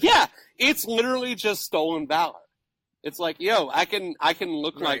 Yeah, it's literally just stolen valor. It's like, yo, I can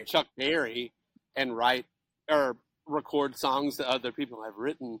look like Chuck Berry and write or record songs that other people have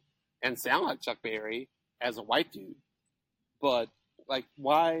written and sound like Chuck Berry as a white dude. But, like,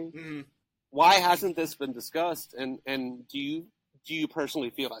 why hasn't this been discussed? And do you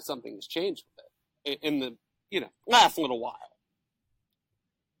personally feel like something has changed with it in the, you know, last little while?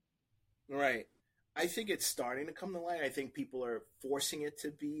 Right. I think it's starting to come to light. I think people are forcing it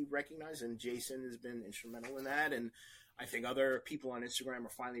to be recognized, and Jason has been instrumental in that. And I think other people on Instagram are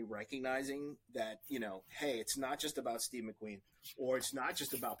finally recognizing that, you know, hey, it's not just about Steve McQueen, or it's not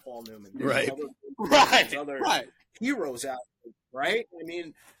just about Paul Newman. There's other heroes out there, right? I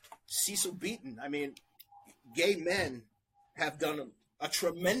mean, Cecil Beaton. I mean, gay men have done a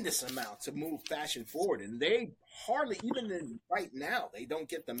tremendous amount to move fashion forward, and they hardly, even right now, they don't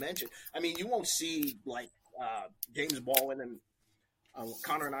get the mention. I mean, you won't see, like, James Baldwin, and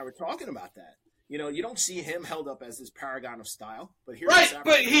Connor and I were talking about that. You know, you don't see him held up as this paragon of style, but here,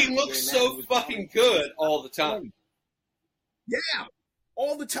 but he looks so fucking good all the time. Yeah,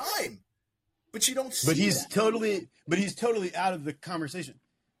 all the time. But you don't see. But he's totally out of the conversation.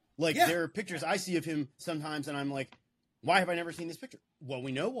 Like, there are pictures I see of him sometimes, and I'm like, why have I never seen this picture? Well,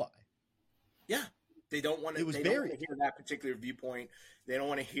 we know why. Yeah, they don't want to. They don't want to hear that particular viewpoint. They don't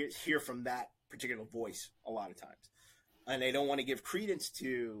want to hear from that particular voice a lot of times, and they don't want to give credence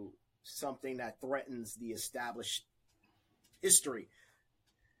to something that threatens the established history.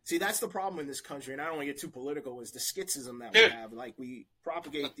 See, that's the problem in this country, and I don't want to get too political, is the schizism that we have. Like, we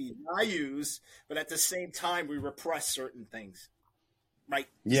propagate these values, but at the same time, we repress certain things. Right?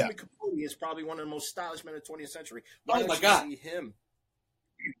 Yeah. Jimmy Capote is probably one of the most stylish men of the 20th century. Why don't you see him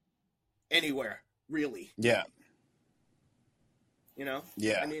anywhere, really? Yeah. You know?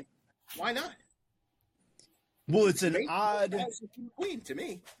 Yeah. I mean, why not? Well, it's an odd queen to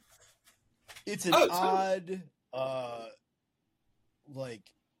me. It's an odd, like,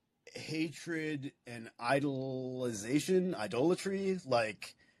 hatred and idolatry.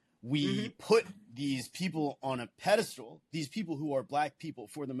 Like, we put these people on a pedestal, these people who are black people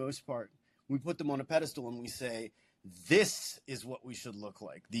for the most part, we put them on a pedestal and we say, this is what we should look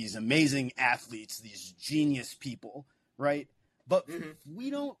like. These amazing athletes, these genius people, right? But we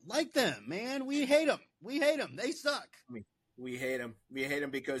don't like them, man. We hate them. We hate them. They suck. We hate them. We hate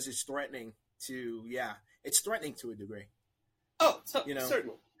them because it's threatening to, it's threatening to a degree. Oh, certainly.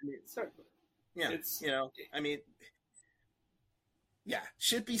 Certainly. Yeah,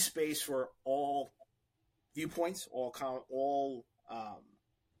 should be space for all viewpoints, all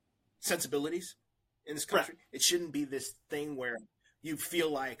sensibilities in this country. Right. It shouldn't be this thing where you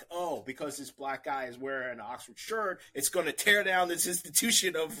feel like, oh, because this black guy is wearing an Oxford shirt, it's going to tear down this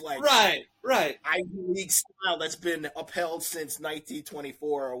institution of like Ivy League style that's been upheld since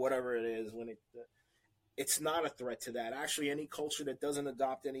 1924 or whatever it is. When it's not a threat to that. Actually, any culture that doesn't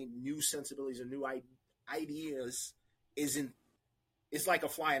adopt any new sensibilities or new ideas is like a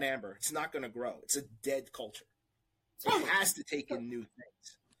fly in amber. It's not going to grow. It's a dead culture. It has to take in new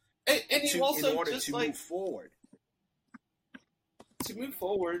things. And you also in order just to move forward. To move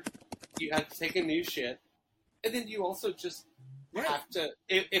forward, you have to take in new shit, and then you also just have to.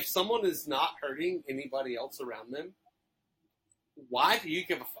 If someone is not hurting anybody else around them, why do you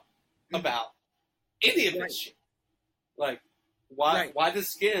give a fuck about any of this shit? Like, why does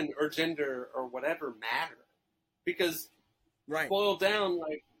skin or gender or whatever matter? Because boiled down,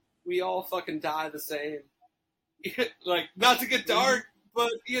 like, we all fucking die the same. Like, not to get dark,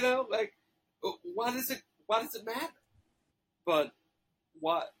 but like, why does it matter? But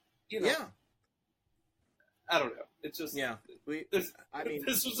what I don't know. It's just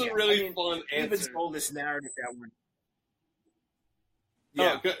this was a really fun answer. Even told this narrative that we're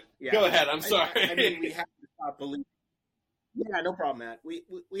go ahead. I'm sorry. I mean, we have to stop believing. Yeah, no problem, Matt. We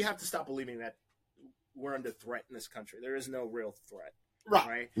have to stop believing that we're under threat in this country. There is no real threat.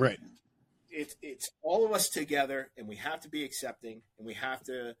 Right. It's all of us together, and we have to be accepting, and we have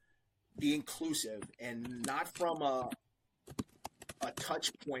to be inclusive, and not from a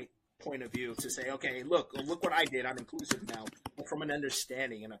touch point of view to say, okay, look what I did. I'm inclusive now, but from an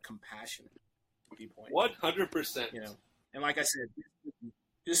understanding and a compassionate viewpoint. 100%. And like I said,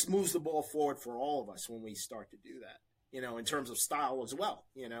 this moves the ball forward for all of us when we start to do that. In terms of style as well.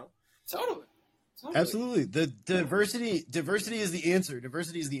 Totally. Absolutely. The diversity is the answer.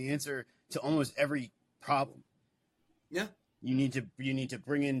 Diversity is the answer to almost every problem. Yeah. You need to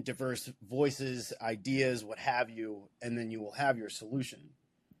bring in diverse voices, ideas, what have you, and then you will have your solution.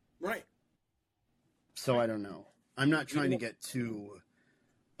 Right. So I don't know. I'm not trying to get too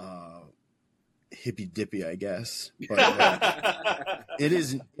hippy dippy, I guess, but it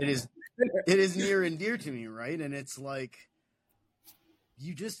is near and dear to me, right? And it's like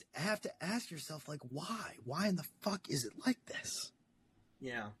you just have to ask yourself, like, why in the fuck is it like this?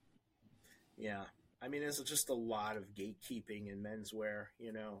 Yeah. I mean, there's just a lot of gatekeeping in menswear,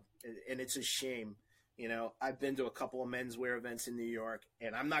 and it's a shame. I've been to a couple of menswear events in New York,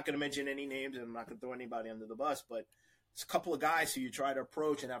 and I'm not going to mention any names, and I'm not going to throw anybody under the bus, but it's a couple of guys who you try to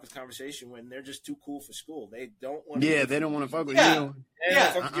approach and have a conversation when they're just too cool for school. They don't want to. Yeah, they don't want to fuck with you. They want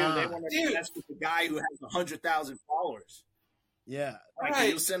to mess with the guy who has 100,000 followers. Yeah.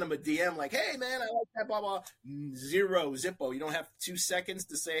 You'll send them a DM like, hey, man, I like that, blah, blah. Zero, zippo. You don't have 2 seconds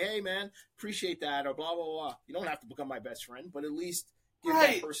to say, hey, man, appreciate that, or blah, blah, blah. You don't have to become my best friend, but at least give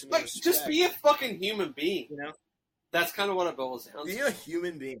that person respect. Just be a fucking human being. That's kind of what it boils down to. Be a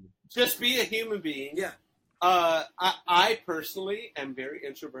human being. Just be a human being. Yeah. I personally am very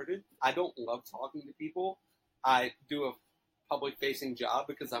introverted. I don't love talking to people. I do a public-facing job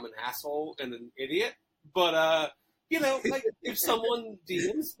because I'm an asshole and an idiot. But, like, if someone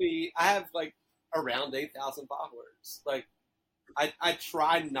DMs me, I have, like, around 8,000 followers. Like, I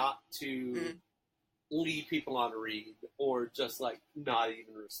try not to lead people on a read or just, like, not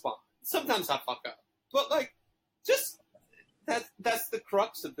even respond. Sometimes I fuck up. But, like, just that's the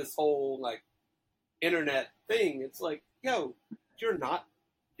crux of this whole, like, internet thing. It's like, yo, you're not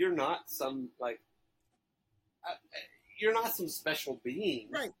some, like, you're not some special being.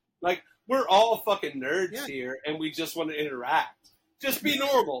 Right. Like, we're all fucking nerds here, and we just want to interact. Just be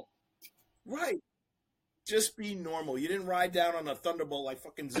normal. Right. Just be normal. You didn't ride down on a thunderbolt like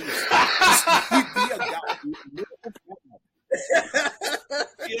fucking Zeus. Just be a guy.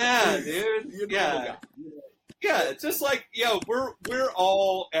 Yeah, dude. Yeah, just like, we're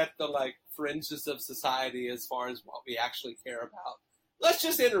all at the, like, fringes of society as far as what we actually care about. let's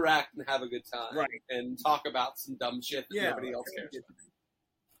just interact and have a good time, right? And talk about some dumb shit that nobody else cares about.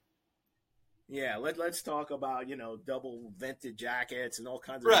 Yeah, let's talk about double vented jackets and all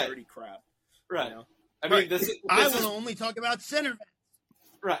kinds of dirty crap. Right. You know? I mean, I want to only talk about center vents.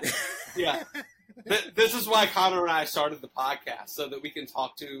 Right. Yeah. This is why Connor and I started the podcast, so that we can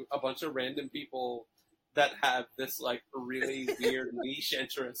talk to a bunch of random people that have this like really weird niche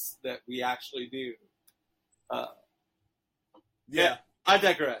interest that we actually do. Yeah, I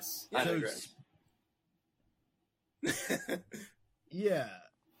digress. Yeah.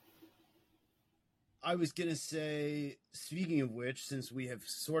 I was going to say, speaking of which, since we have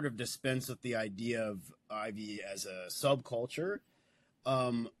sort of dispensed with the idea of Ivy as a subculture,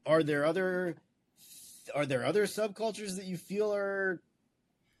 are there other subcultures that you feel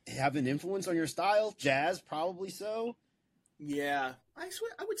have an influence on your style? Jazz, probably so. Yeah, I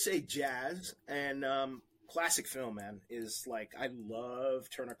would say jazz and classic film. Man, is like I love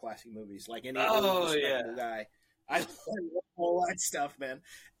Turner Classic Movies. Like any respectable guy, I love all that stuff, man.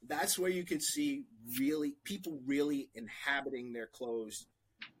 That's where you could see people really inhabiting their clothes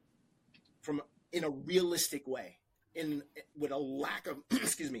in a realistic way, with a lack of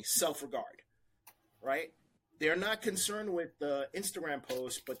self-regard, right? They're not concerned with the Instagram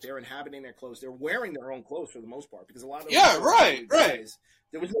posts, but they're inhabiting their clothes. They're wearing their own clothes for the most part, because a lot of right.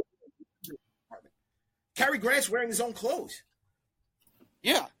 There was no department. Cary Grant's wearing his own clothes.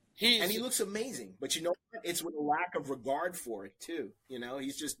 Yeah, and he looks amazing. But you know what? It's with a lack of regard for it too.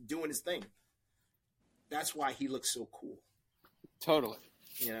 He's just doing his thing. That's why he looks so cool. Totally.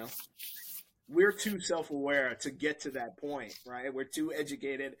 We're too self-aware to get to that point, right? We're too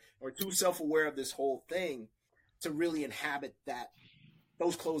educated or too self-aware of this whole thing to really inhabit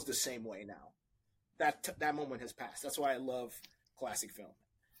those clothes the same way now. That moment has passed. That's why I love classic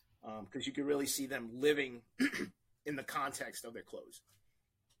film, because you can really see them living in the context of their clothes.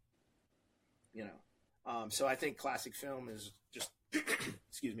 So I think classic film is just,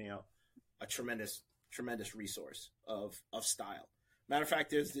 a tremendous resource of style. Matter of fact,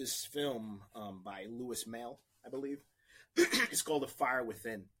 there's this film by Louis Malle, I believe. It's called The Fire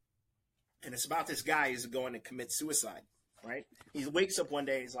Within. And it's about this guy who's going to commit suicide, right? He wakes up one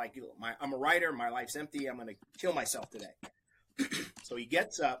day, he's like, I'm a writer, my life's empty, I'm going to kill myself today. So he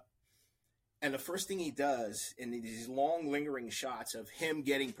gets up, and the first thing he does, in these long, lingering shots of him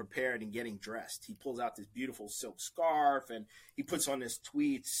getting prepared and getting dressed, he pulls out this beautiful silk scarf, and he puts on this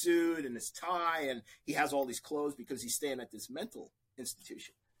tweed suit and this tie, and he has all these clothes because he's staying at this mental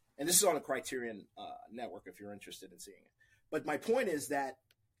institution. And this is on a Criterion network if you're interested in seeing it. But my point is that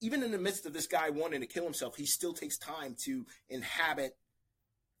even in the midst of this guy wanting to kill himself, he still takes time to inhabit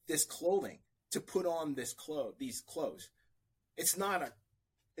this clothing, to put on these clothes.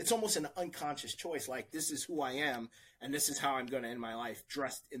 It's almost an unconscious choice. Like, this is who I am, and this is how I'm going to end my life,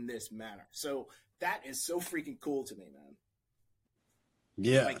 dressed in this manner. So that is so freaking cool to me, man.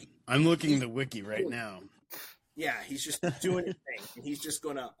 Yeah, I'm looking the wiki right now. Yeah, he's just doing his thing. And he's just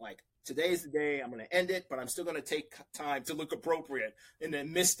going to, today's the day, I'm going to end it, but I'm still going to take time to look appropriate. In the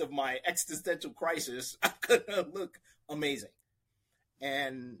midst of my existential crisis, I'm going to look amazing.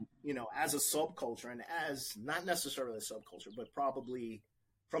 And, as a subculture, and as not necessarily a subculture, but probably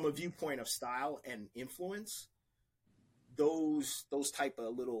from a viewpoint of style and influence, those type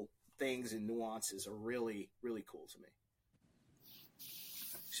of little things and nuances are really, really cool to me.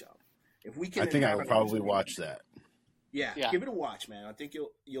 So, if we can, I think I will probably watch that. Yeah, give it a watch, man. I think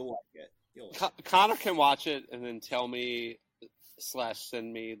you'll like it. Connor can watch it and then tell me /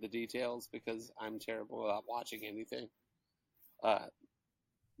 send me the details, because I'm terrible about watching anything that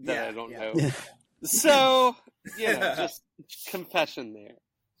I don't know. So, just confession there.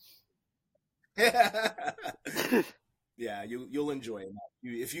 Yeah, you'll enjoy it.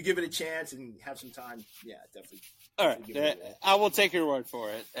 If you give it a chance and have some time, definitely. All right, I will take your word for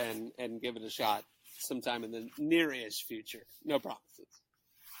it and give it a shot sometime in the near-ish future. No promises.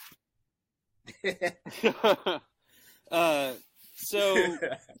 So,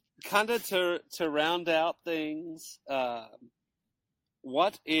 kind of to round out things,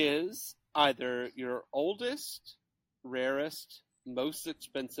 what is either your oldest, rarest, most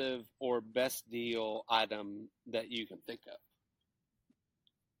expensive, or best deal item that you can think of?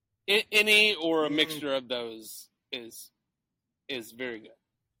 Any or a mixture of those is very good.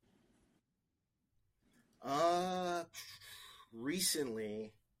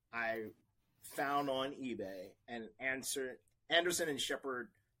 Recently I found on eBay an Anderson and Shepherd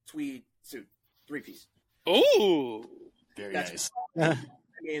tweed suit, 3-piece. Ooh, very nice. I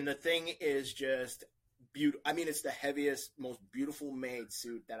mean, the thing is just beautiful. I mean, it's the heaviest, most beautiful made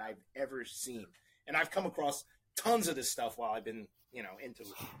suit that I've ever seen. And I've come across tons of this stuff while I've been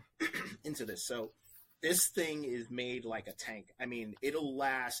into this. So this thing is made like a tank. I mean, it'll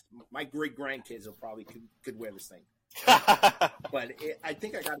last. My great grandkids will probably could wear this thing. But I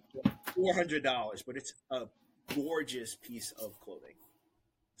think I got it for $400, but it's a gorgeous piece of clothing.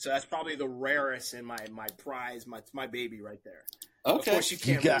 So that's probably the rarest in my prize, my baby right there. Okay. Of course, you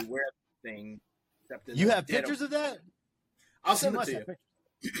can't really wear the thing. You have pictures of that? I'll send them to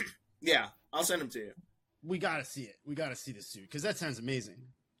you. Yeah, I'll send them to you. We got to see it. We got to see the suit because that sounds amazing.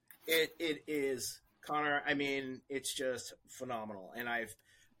 It is, Connor. I mean, it's just phenomenal. And I've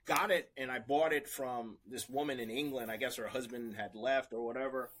got it, and I bought it from this woman in England. I guess her husband had left or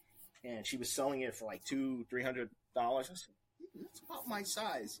whatever, and she was selling it for like $200-300. I said, that's about my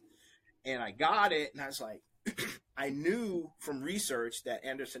size. And I got it, and I was like, I knew from research that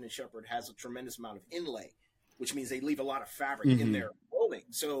Anderson and Shepherd has a tremendous amount of inlay, which means they leave a lot of fabric in their clothing.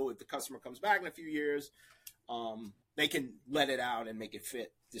 So if the customer comes back in a few years, they can let it out and make it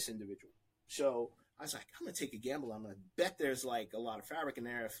fit this individual. So I was like, I'm going to take a gamble. I'm going to bet there's like a lot of fabric in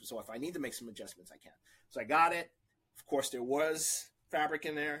there. So if I need to make some adjustments, I can. So I got it. Of course, there was fabric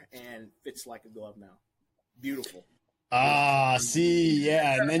in there and fits like a glove now. Beautiful. See,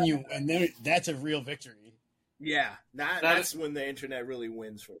 yeah. And then that's a real victory. Yeah. That's when the internet really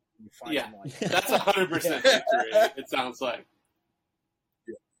wins for you. That's 100% victory, it sounds like.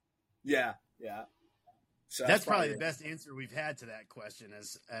 Yeah. So that's probably the best answer we've had to that question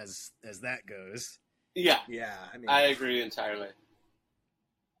as that goes. Yeah. Yeah. I mean, I agree entirely.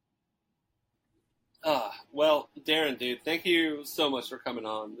 Well, Darren, dude, thank you so much for coming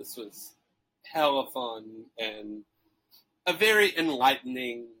on. This was hella fun and a very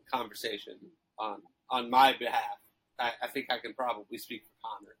enlightening conversation on my behalf. I think I can probably speak for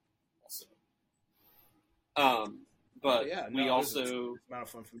Connor also. But we also... It's a lot of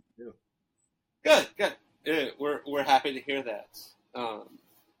fun for me to do. Good. We're happy to hear that.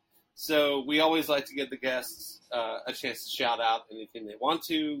 So we always like to give the guests a chance to shout out anything they want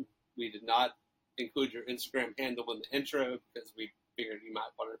to. We did not include your Instagram handle in the intro because we figured you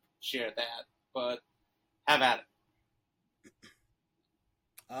might want to share that, but have at it.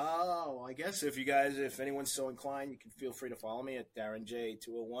 Oh, I guess if anyone's so inclined, you can feel free to follow me at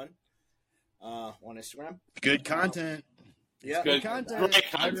DarrenJ201 on Instagram. Good content. Good content.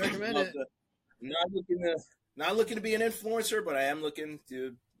 I recommend it. Not looking to be an influencer, but I am looking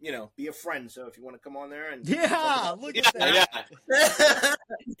to, be a friend. So if you want to come on there and look at that. Yeah.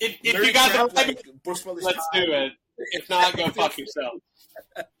 if you got the right, let's do it. If not, go fuck yourself.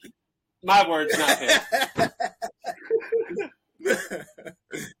 My words, not his.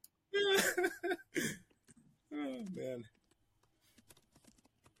 Oh man.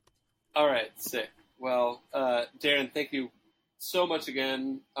 All right, sick. Well, Darren, thank you so much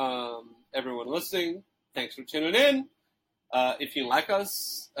again. Everyone listening, thanks for tuning in. If you like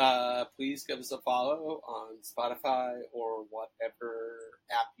us, please give us a follow on Spotify or whatever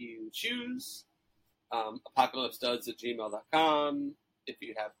app you choose. apocalypseduds@gmail.com. If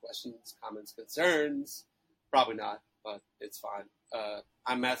you have questions, comments, concerns, probably not, but it's fine.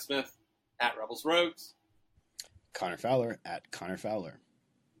 I'm Matt Smith at Rebels Rogues. Connor Fowler at Connor Fowler.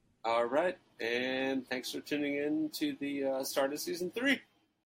 All right, and thanks for tuning in to the start of season 3.